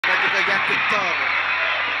Victor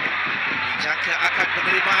dijangka akan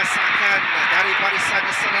menerima asakan dari barisan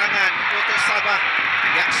serangan untuk Sabah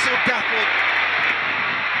yang sudah pun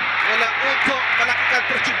mula untuk melakukan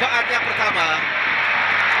percubaan yang pertama.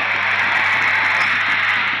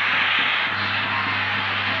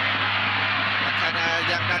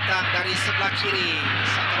 Yang datang dari sebelah kiri,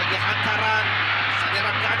 satu lagi hantaran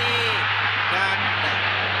Sadiran Gani dan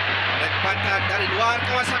lempatan dari luar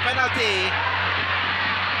kawasan penalti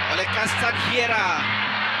oleh Castanheira.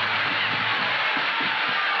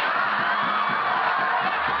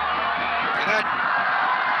 Dan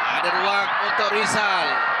ada ruang untuk Rizal.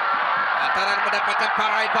 Hantaran mendapatkan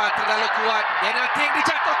Paraiba terlalu kuat. Penalti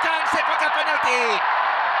dijatuhkan, sepakan penalti.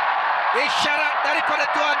 Isyarat daripada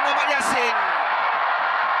Tuan Muhammad Yassin.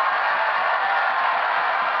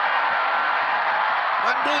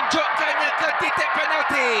 Menunjukkannya ke titik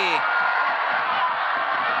penalti.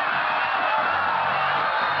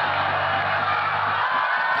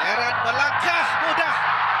 Darren melangkah mudah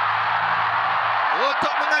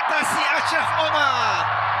untuk mengatasi Ashraf Omar,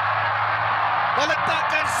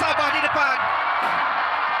 meletakkan Sabah di depan.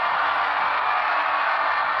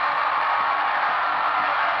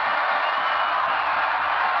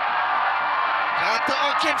 Dato'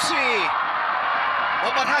 Ong Kim Swee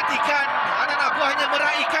memerhatikan anak-anak buahnya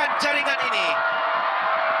meraihkan jaringan ini.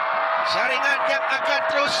 Jaringan yang akan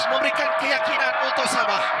terus memberikan keyakinan untuk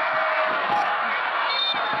Sabah.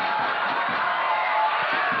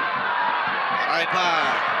 Paraiba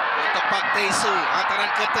untuk Pak Taesu, hantaran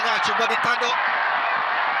ke tengah cuba ditanduk.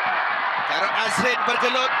 Darren Azrin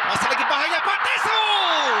bergelut, masih lagi bahaya Pak Taesu.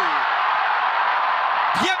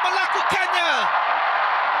 Dia melakukannya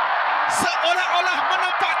seolah-olah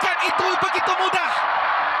menampakkan itu begitu mudah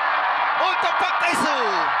untuk Pak Taesu.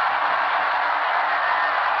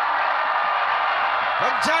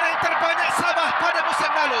 Penjaring terbanyak Sabah pada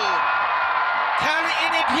musim lalu. Kali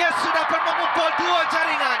ini dia sudah mengumpul 2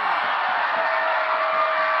 jaringan.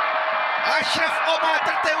 Ashraf Omar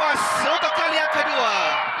tertewas untuk kali yang kedua.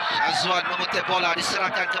 Syazwan menguntit bola,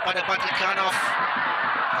 diserahkan kepada Badri Khanaf.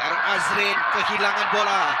 Darren Azrin kehilangan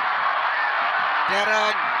bola.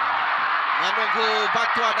 Darren menunggu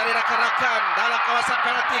bantuan dari rakan-rakan dalam kawasan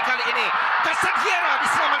penalti kali ini. Castanheira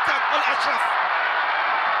diselamatkan oleh Ashraf.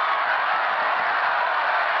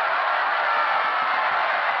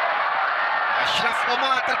 Ashraf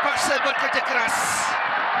Omar terpaksa bekerja keras.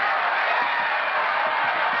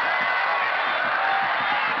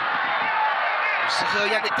 Usaha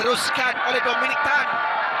yang diteruskan oleh Dominic Tan.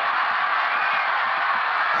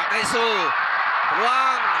 Pak Taesu,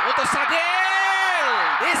 peluang untuk Sadil,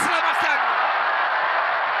 diselamatkan.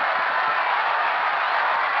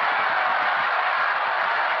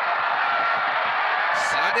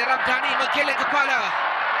 Sadil Ramdhani menggeleng kepala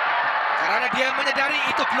kerana dia menyedari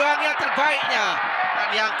itu peluang yang terbaiknya. Dan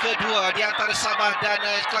yang kedua di antara Sabah dan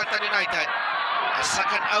Kelantan United.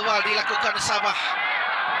 Asakan awal dilakukan Sabah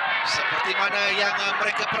seperti mana yang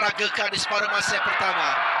mereka peragakan di separuh masa yang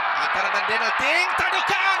pertama. Antara dan Daniel Ting,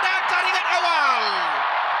 tandukan dan jaringan awal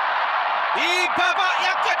di babak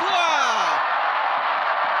yang kedua.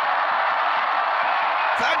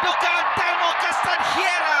 Tandukan Telmo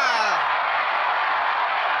Castanheira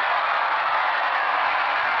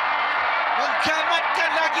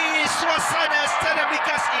menggamatkan lagi suasana stadium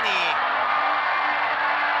Likas ini.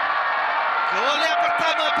 Gol yang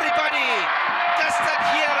pertama pribadi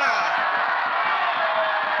Castanheira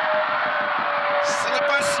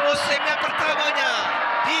selepas musim yang pertamanya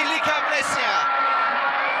di Liga Malaysia.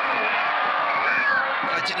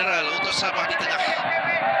 General untuk Sabah di tengah.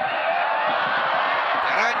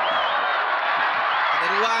 Darren, ada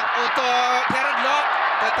ruang untuk Darren Lok,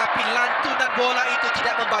 tetapi lantunan bola itu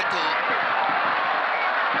tidak membantu.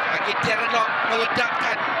 Bagi Darren Lok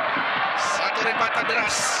meledakkan satu rembatan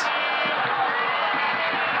deras.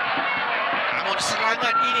 Namun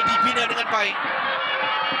serangan ini dibina dengan baik,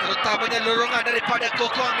 terutamanya lorongan daripada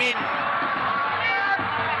Koko Amin.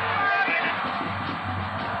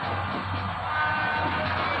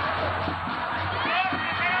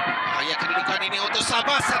 Bahaya kedudukan ini untuk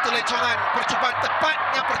Sabah. Satu lencongan percubaan tepat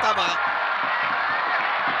yang pertama.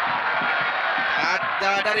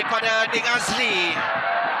 Ada daripada Ning Azli.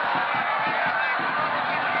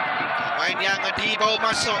 Pemain yang dibawa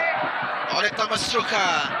masuk oleh Thomas Ruka.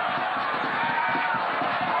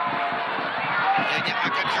 Yang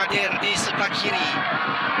akan hadir di sebelah kiri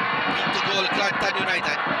pintu gol Kelantan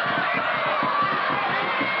United.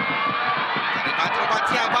 Dari Badru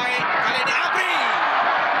Batia baik, kali ini Abri.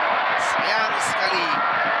 Sayang sekali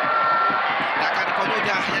tindakan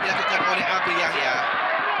pemudah yang dilakukan oleh Abri Yahya.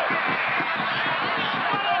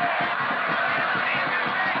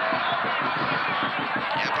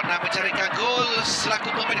 menjaringkan gol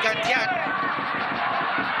selaku pemain gantian.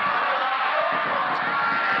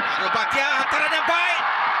 Akrobatia hantaran yang baik.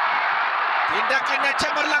 Tindakan yang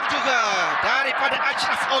cemerlang juga daripada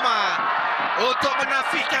Ashraf Omar untuk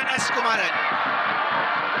menafikan S. Kumaran.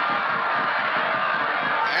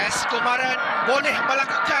 S. Kumaran boleh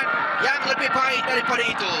melakukan yang lebih baik daripada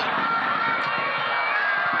itu.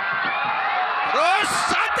 Terus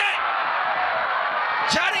santai.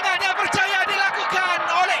 Jaringan yang berjaya dilakukan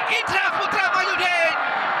oleh Indra Putra Mahyudin.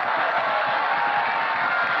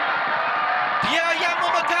 Dia yang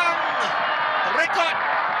memegang rekod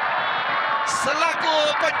selaku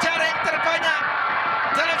penjaring terbanyak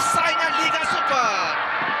dalam saingan Liga Super.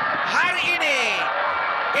 Hari ini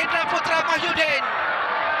Indra Putra Mahyudin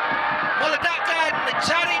meledakkan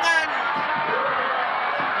jaringan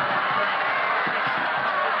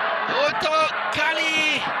untuk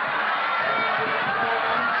kali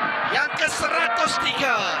yang ke-103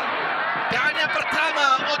 dan yang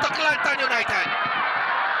pertama untuk Kelantan United.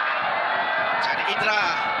 Jadi Indra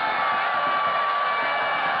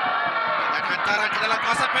dengan hantaran ke dalam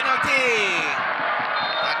kawasan penalti.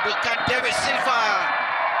 Tandukan David Silva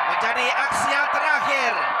menjadi aksi yang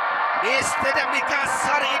terakhir di Stadium Liga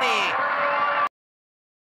hari ini.